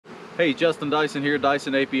Hey, Justin Dyson here,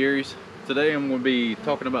 Dyson Apiaries. Today I'm going to be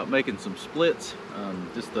talking about making some splits.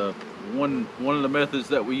 Just one of the methods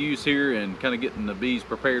that we use here, and kind of getting the bees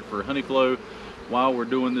prepared for honey flow while we're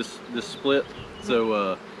doing this split.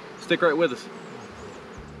 So stick right with us.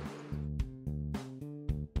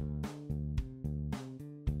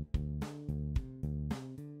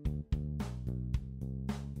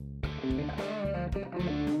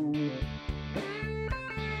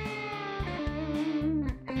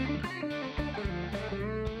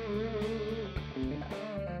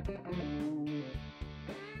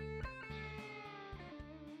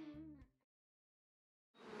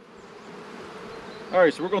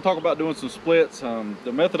 Alright, so we're going to talk about doing some splits.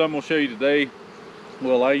 The method I'm going to show you today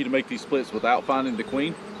will allow you to make these splits without finding the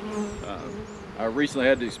queen. I recently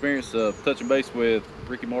had the experience of touching base with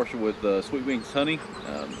Ricky Marshall with Sweet Wings Honey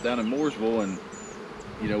down in Mooresville, and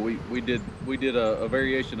you know, we did a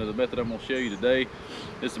variation of the method I'm going to show you today.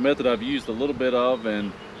 It's a method I've used a little bit of,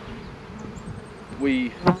 and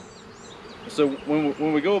so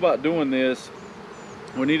when we go about doing this,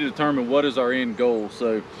 we need to determine what is our end goal.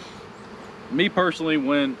 So me personally,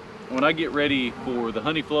 when I get ready for the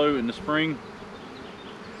honey flow in the spring,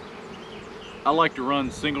 I like to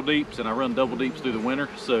run single deeps and I run double deeps through the winter.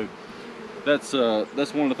 So that's one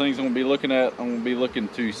of the things I'm going to be looking at. I'm going to be looking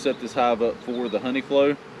to set this hive up for the honey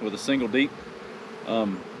flow with a single deep.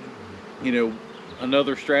 You know,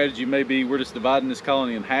 another strategy may be we're just dividing this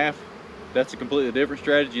colony in half. That's a completely different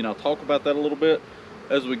strategy, and I'll talk about that a little bit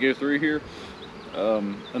as we go through here.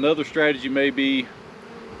 Another strategy may be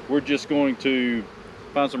we're just going to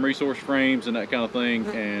find some resource frames and that kind of thing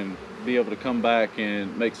and be able to come back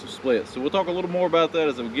and make some splits. So we'll talk a little more about that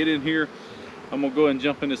as we get in here. I'm gonna go ahead and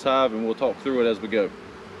jump in this hive and we'll talk through it as we go.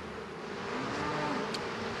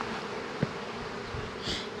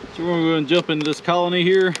 So we're going to jump into this colony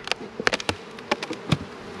here,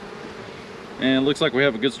 and it looks like we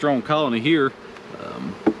have a good strong colony here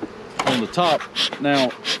on the top.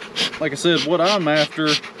 Now, like I said, what I'm after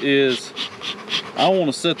is I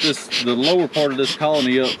want to set the lower part of this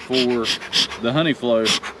colony up for the honey flow.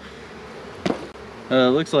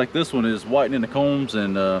 Looks like this one is whitening the combs,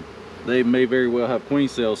 and they may very well have queen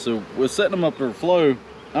cells. So we're setting them up for flow.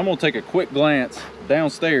 I'm going to take a quick glance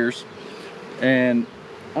downstairs, and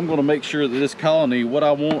I'm going to make sure that this colony, what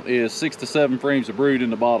I want is 6 to 7 frames of brood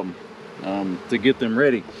in the bottom to get them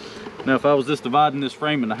ready. Now, if I was just dividing this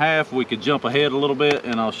frame in half, we could jump ahead a little bit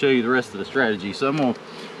and I'll show you the rest of the strategy. So I'm going to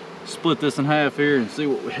split this in half here and see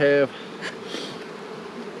what we have.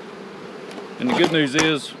 And the good news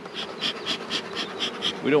is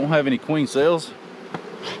we don't have any queen cells.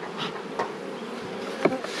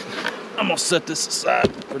 I'm gonna set this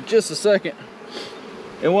aside for just a second,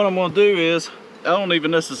 and what I'm gonna do is I don't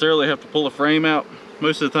even necessarily have to pull a frame out.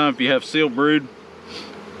 Most of the time, if you have sealed brood,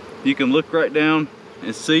 you can look right down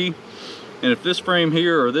and see. And if this frame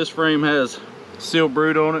here or this frame has sealed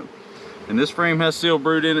brood on it, and this frame has sealed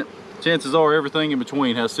brood in it, chances are everything in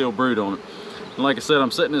between has sealed brood on it. And like I said,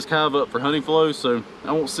 I'm setting this hive up for honey flow, so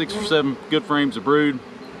I want 6 or 7 good frames of brood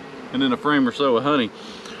and then a frame or so of honey.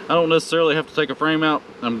 I don't necessarily have to take a frame out.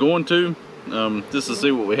 I'm going to, just to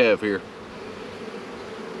see what we have here.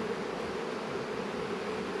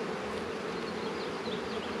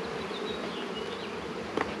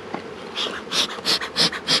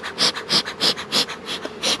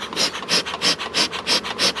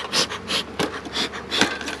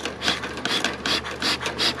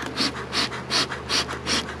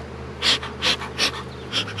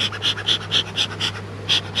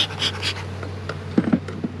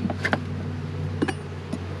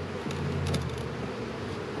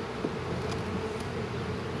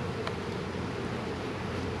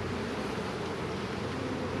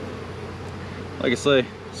 Like I say,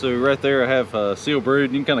 so right there I have sealed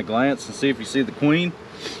brood. You can kind of glance and see if you see the queen.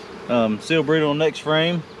 Sealed brood on the next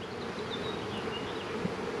frame,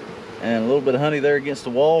 and a little bit of honey there against the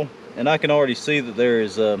wall, and I can already see that there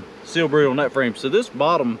is sealed brood on that frame. So this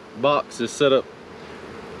bottom box is set up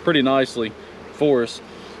pretty nicely for us.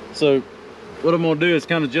 So what I'm going to do is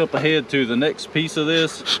kind of jump ahead to the next piece of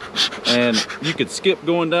this, and you could skip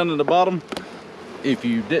going down to the bottom if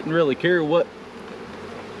you didn't really care what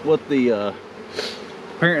the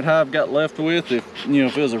parent hive got left with. If you know,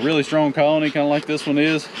 if it was a really strong colony, kind of like this one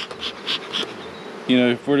is, you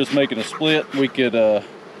know, if we're just making a split, we could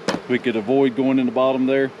avoid going in the bottom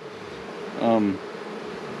there.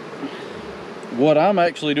 What I'm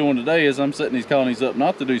actually doing today is I'm setting these colonies up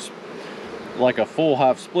not to do like a full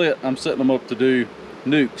hive split. I'm setting them up to do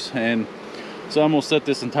nukes, and so I'm gonna set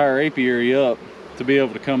this entire apiary up to be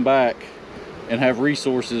able to come back and have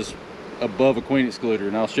resources above a queen excluder,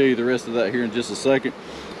 and I'll show you the rest of that here in just a second.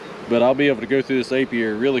 but I'll be able to go through this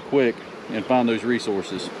apiary really quick and find those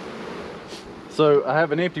resources. So I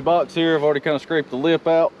have an empty box here. I've already kind of scraped the lip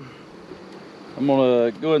out. I'm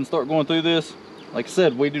gonna go ahead and start going through this. Like I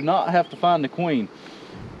said, we do not have to find the queen.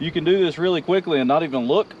 You can do this really quickly and not even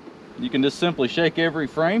look. You can just simply shake every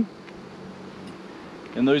frame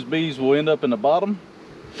and those bees will end up in the bottom.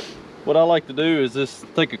 What I like to do is just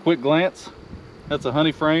take a quick glance. That's a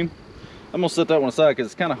honey frame. I'm gonna set that one aside because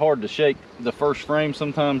it's kind of hard to shake the first frame.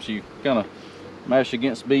 Sometimes you kind of mash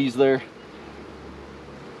against bees there.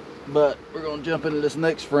 But we're gonna jump into this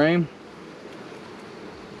next frame.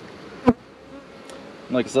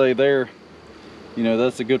 Like I say there, you know,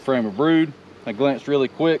 that's a good frame of brood. I glanced really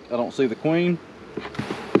quick, I don't see the queen.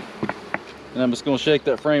 And I'm just gonna shake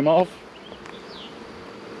that frame off.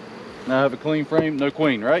 Now I have a clean frame, no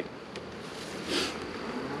queen, right?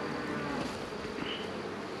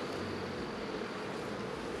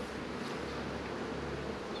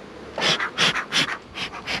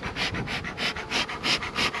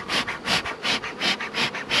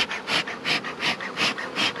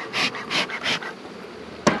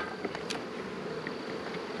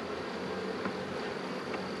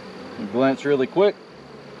 Glance really quick,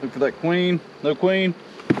 look for that queen, no queen,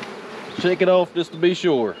 shake it off just to be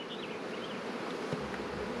sure.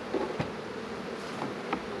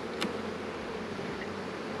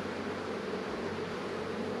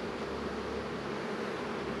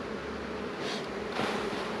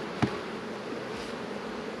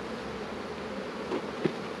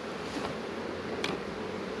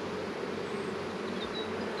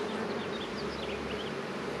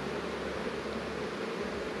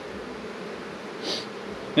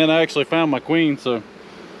 And I actually found my queen, so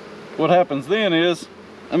what happens then is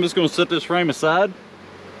I'm just going to set this frame aside.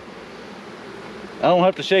 I don't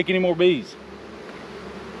have to shake any more bees.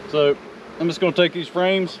 So I'm just going to take these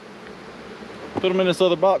frames, put them in this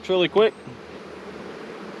other box really quick.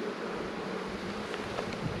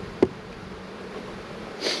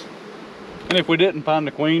 And if we didn't find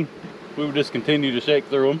the queen, we would just continue to shake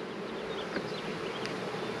through them.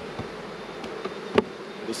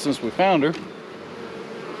 But since we found her,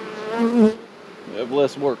 we have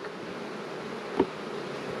less work.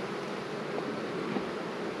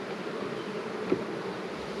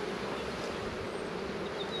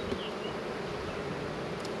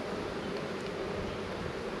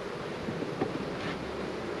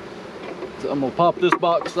 So I'm gonna pop this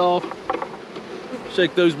box off,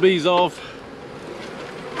 shake those bees off.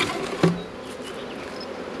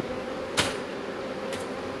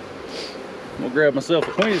 I'm gonna grab myself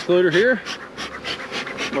a queen excluder here.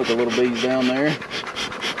 Look, the little bees down there.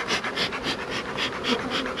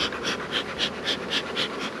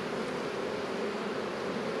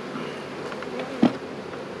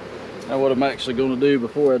 Now what I'm actually going to do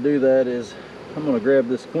before I do that is I'm going to grab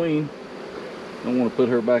this queen. I want to put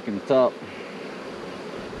her back in the top.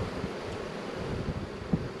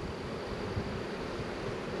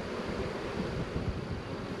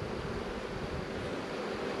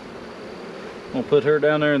 I'm going to put her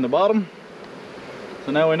down there in the bottom.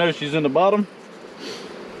 So now we know she's in the bottom.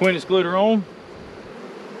 Queen excluder on.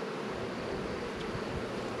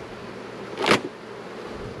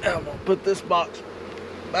 Now I'm gonna put this box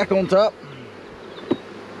back on top.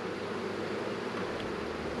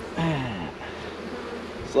 And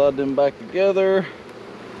slide them back together.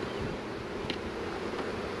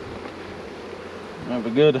 I have a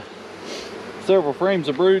good several frames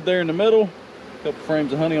of brood there in the middle. A couple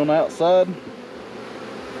frames of honey on the outside.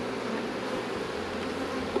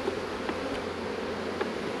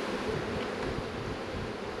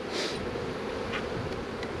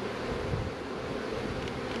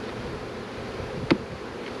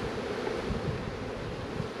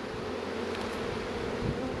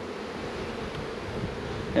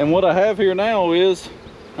 And what I have here now is,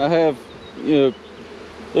 I have, you know,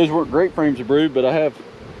 those weren't great frames of brood, but I have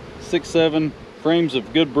 6-7 frames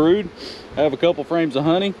of good brood. I have a couple frames of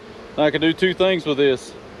honey. I can do two things with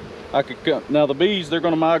this. I could, now the bees, they're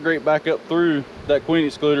gonna migrate back up through that queen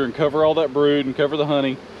excluder and cover all that brood and cover the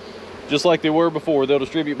honey, just like they were before. They'll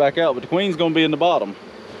distribute back out, but the queen's gonna be in the bottom.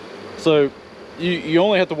 So you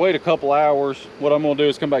only have to wait a couple hours. What I'm gonna do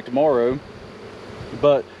is come back tomorrow,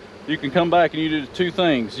 but you can come back and you do two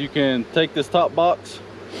things. You can take this top box,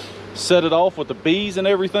 set it off with the bees and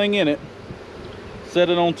everything in it,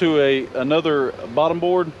 set it onto another bottom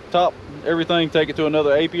board, top everything, take it to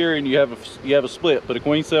another apiary, and you have a split. Put a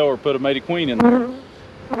queen cell or put a mated queen in there.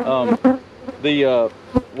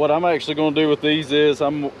 What I'm actually going to do with these is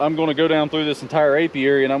I'm going to go down through this entire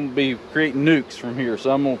apiary and I'm going to be creating nukes from here.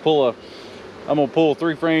 So I'm going to pull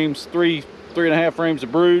 3 frames, three and a half frames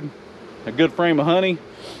of brood, a good frame of honey,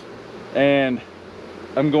 and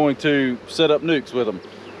I'm going to set up nukes with them.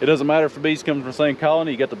 It doesn't matter if the bees come from the same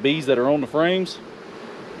colony. You got the bees that are on the frames,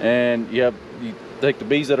 and you take the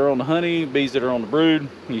bees that are on the honey, bees that are on the brood,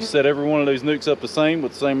 and you set every one of those nukes up the same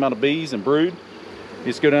with the same amount of bees and brood. You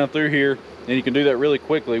just go down through here, and you can do that really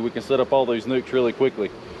quickly. We can set up all those nukes really quickly.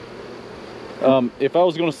 If I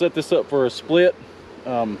was going to set this up for a split,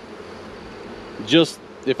 if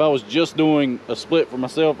I was just doing a split for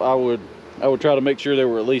myself, I would try to make sure there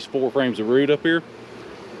were at least 4 frames of brood up here.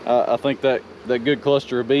 I think that good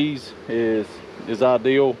cluster of bees is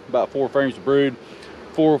ideal. About 4 frames of brood.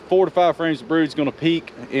 4 to 5 frames of brood is going to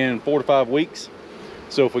peak in 4 to 5 weeks.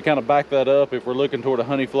 So if we kind of back that up, if we're looking toward a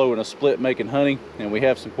honey flow and a split making honey, and we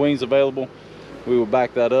have some queens available, we will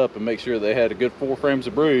back that up and make sure they had a good 4 frames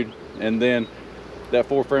of brood, and then that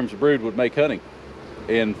 4 frames of brood would make honey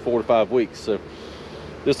in 4 to 5 weeks. So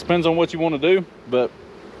this depends on what you want to do, but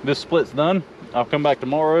this split's done. I'll come back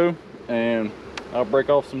tomorrow and I'll break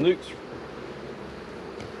off some nukes.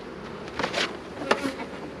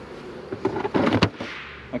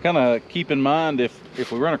 I kind of keep in mind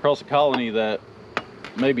if we run across a colony that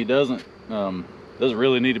maybe doesn't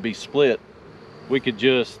really need to be split, we could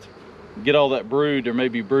just get all that brood, or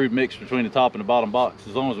maybe brood mixed between the top and the bottom box,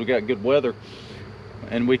 as long as we got good weather,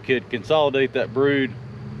 and we could consolidate that brood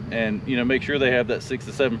and, you know, make sure they have that 6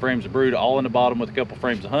 to 7 frames of brood all in the bottom with a couple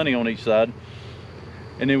frames of honey on each side.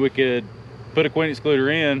 And then we could put a queen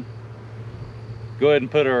excluder in, go ahead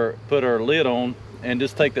and put our lid on, and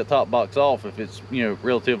just take that top box off if it's, you know,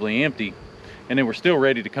 relatively empty, and then we're still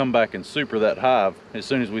ready to come back and super that hive as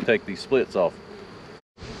soon as we take these splits off.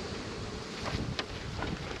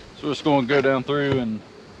 So we're just going to go down through and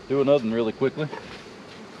do another one really quickly.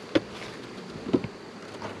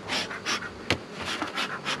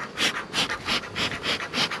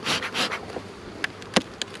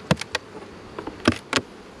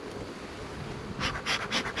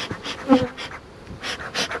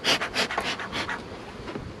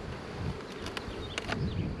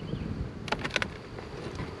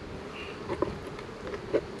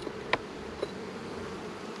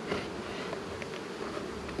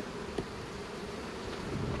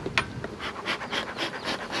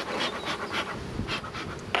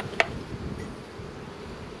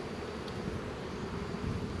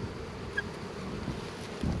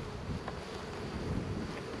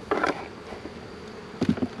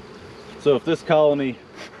 So if this colony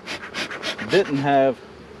didn't have,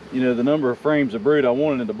 you know, the number of frames of brood I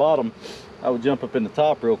wanted at the bottom, I would jump up in the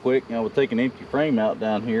top real quick, and I would take an empty frame out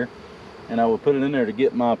down here, and I would put it in there to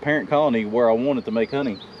get my parent colony where I wanted to make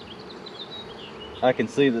honey. I can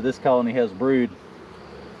see that this colony has brood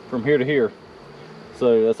from here to here,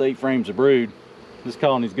 so that's 8 frames of brood. This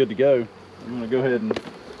colony's good to go. I'm going to go ahead and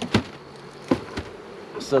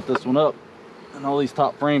set this one up, and all these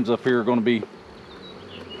top frames up here are going to be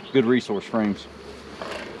good resource frames.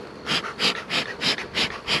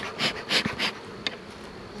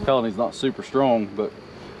 This colony's not super strong, but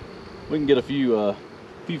we can get a few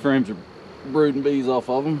frames of brooding bees off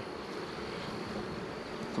of them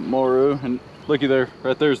tomorrow. And looky there,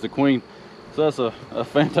 right there's the queen. So that's a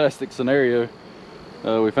fantastic scenario.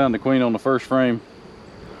 We found the queen on the first frame,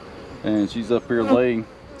 and she's up here laying.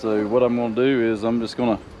 So what I'm going to do is I'm just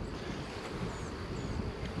going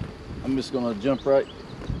to jump right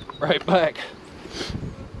back.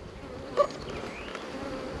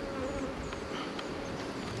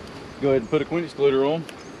 Go ahead and put a queen excluder on.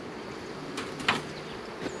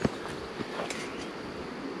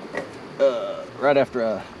 Right after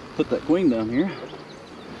I put that queen down here.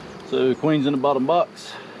 So the queen's in the bottom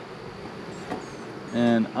box,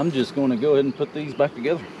 and I'm just going to go ahead and put these back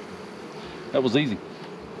together. That was easy.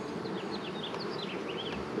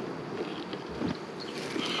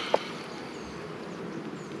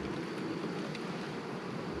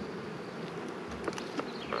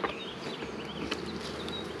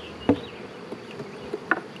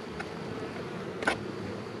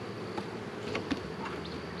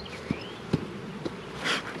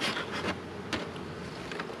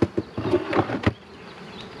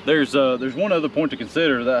 There's one other point to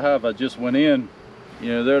consider. That hive I just went in, you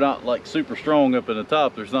know, they're not like super strong up in the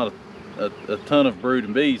top. There's not a ton of brood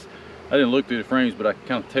and bees. I didn't look through the frames, but I can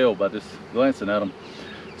kind of tell by just glancing at them.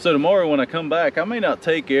 So tomorrow when I come back, I may not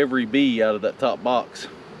take every bee out of that top box.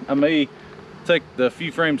 I may take the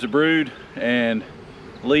few frames of brood and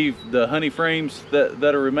leave the honey frames that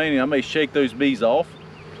are remaining. I may shake those bees off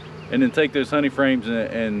and then take those honey frames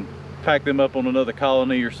and pack them up on another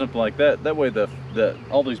colony or something like that. That way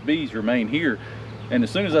all those bees remain here. And as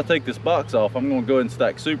soon as I take this box off, I'm going to go ahead and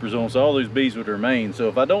stack supers on, so all those bees would remain. So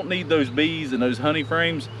if I don't need those bees and those honey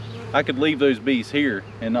frames, I could leave those bees here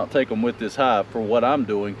and not take them with this hive for what I'm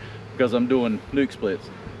doing, because I'm doing nuke splits.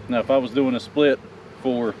 Now if I was doing a split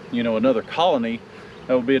for, you know, another colony,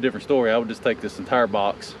 that would be a different story. I would just take this entire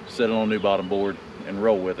box, set it on a new bottom board, and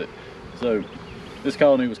roll with it. So this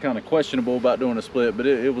colony was kind of questionable about doing a split, but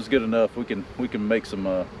it was good enough. We can make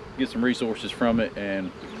some get some resources from it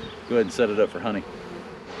and go ahead and set it up for honey.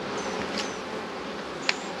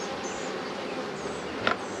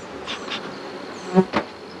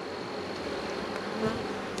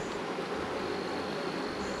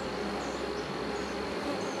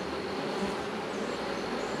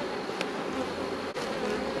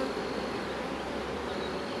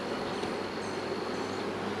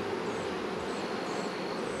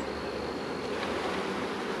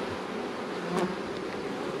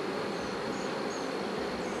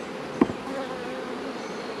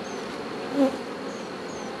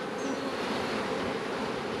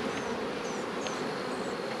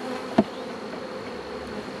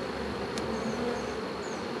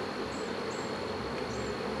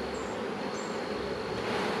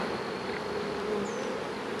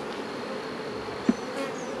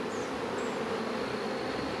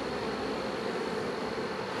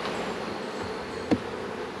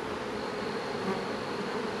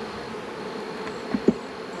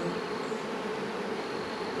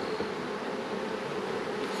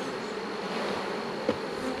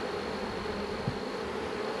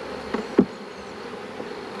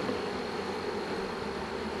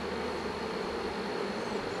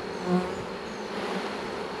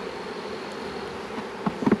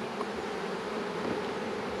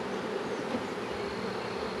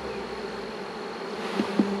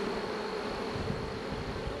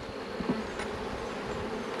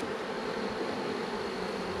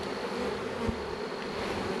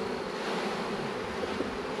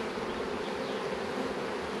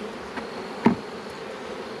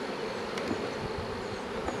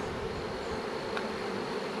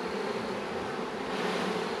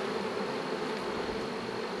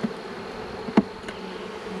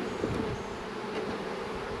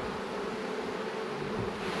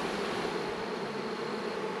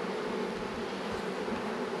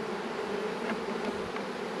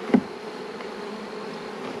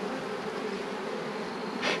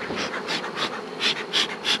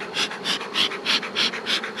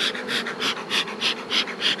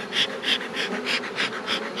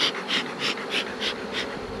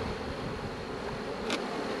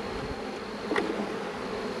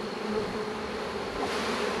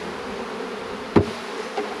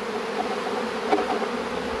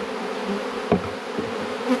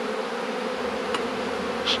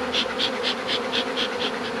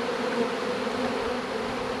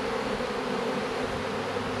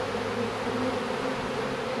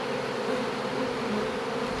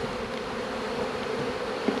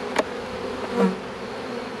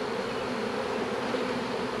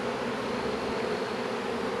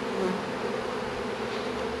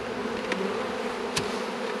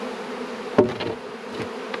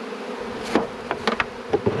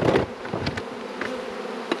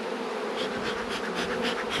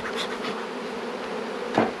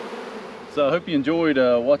 So I hope you enjoyed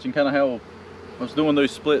watching kind of how I was doing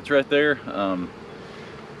those splits right there.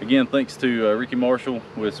 Again, thanks to Ricky Marshall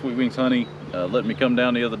with Sweet Wings Honey letting me come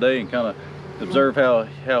down the other day and kind of observe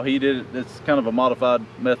how he did it. It's kind of a modified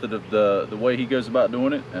method of the way he goes about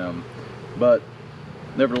doing it, but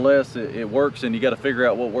nevertheless it works, and you got to figure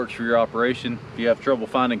out what works for your operation. If you have trouble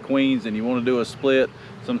finding queens and you want to do a split,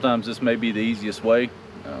 sometimes this may be the easiest way.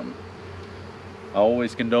 I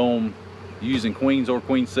always condone using queens or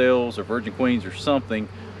queen cells or virgin queens or something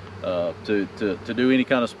to do any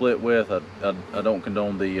kind of split with. I don't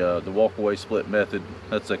condone the walk-away split method.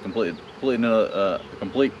 That's a complete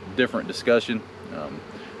different discussion.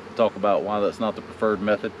 Talk about why that's not the preferred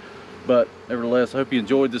method. But nevertheless, I hope you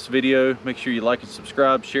enjoyed this video. Make sure you like and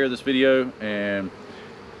subscribe, share this video, and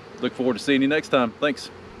look forward to seeing you next time. Thanks.